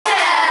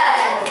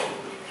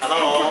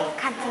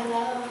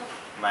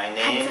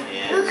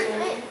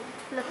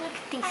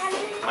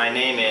My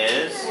name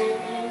is.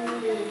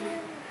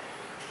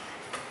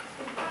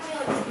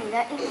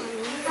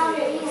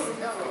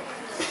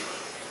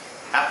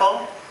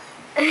 Apple?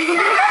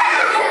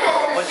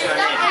 What's your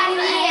name?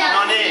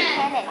 No name.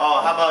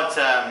 Oh, how about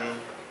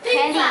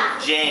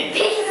Jane?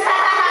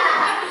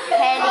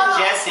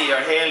 Jessie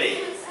or Haley?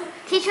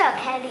 Teacher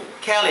Kelly.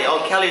 Kelly.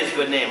 Oh, Kelly is a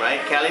good name,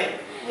 right? Kelly?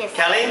 Yes.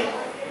 Kelly?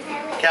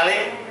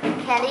 Kelly?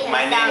 Kelly.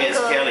 My name is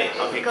Kelly.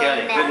 Okay,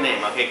 Kelly. Good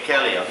name. Okay,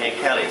 Kelly. Okay,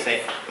 Kelly.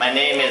 Say, my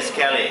name is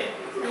Kelly.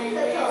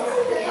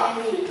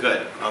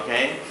 Good.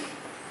 Okay.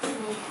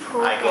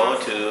 I go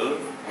to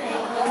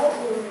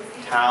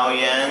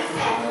Taoyuan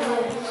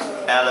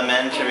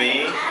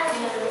Elementary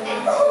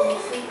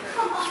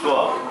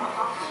School.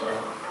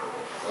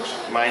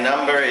 My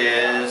number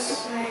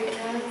is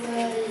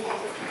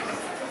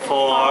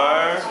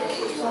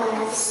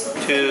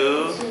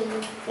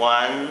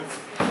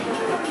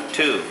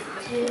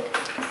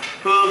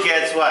 4212. Who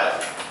gets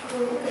what?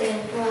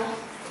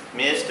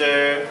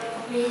 Mr.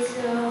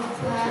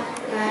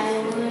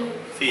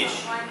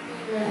 Fish.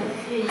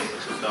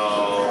 So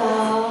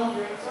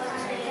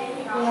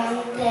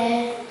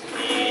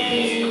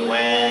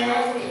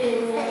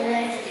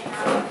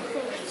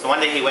one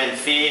day he went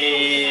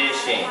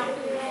fishing.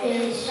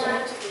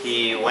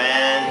 He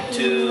went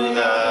to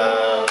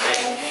the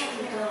lake.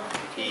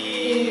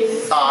 He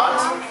thought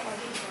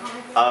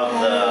of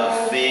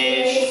the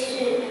fish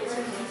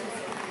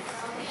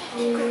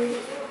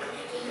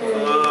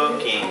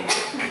cooking.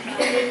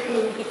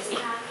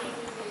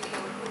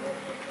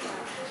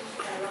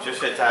 就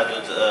是他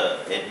肚子饿.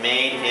 It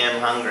made him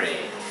hungry.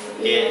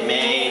 It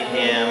made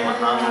him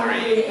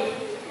hungry.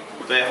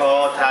 最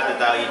后他得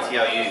到一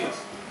条鱼.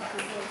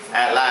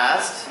 At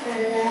last,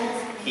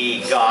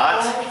 he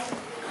got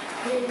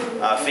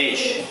a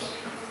fish.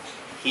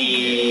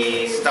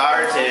 He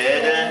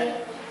started,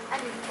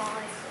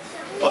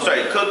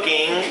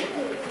 cooking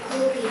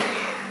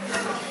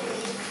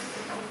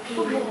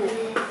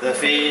the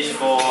fish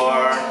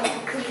for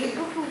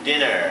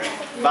dinner.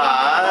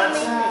 But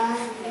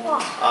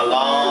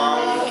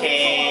along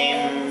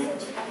came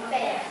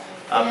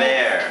a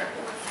bear.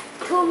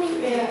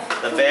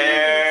 The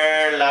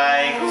bear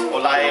liked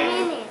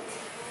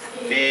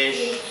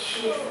fish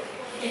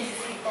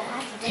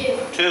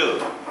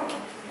too.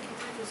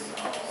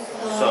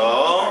 So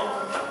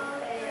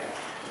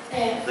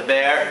the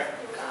bear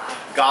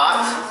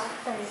got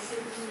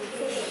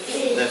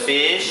the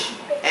fish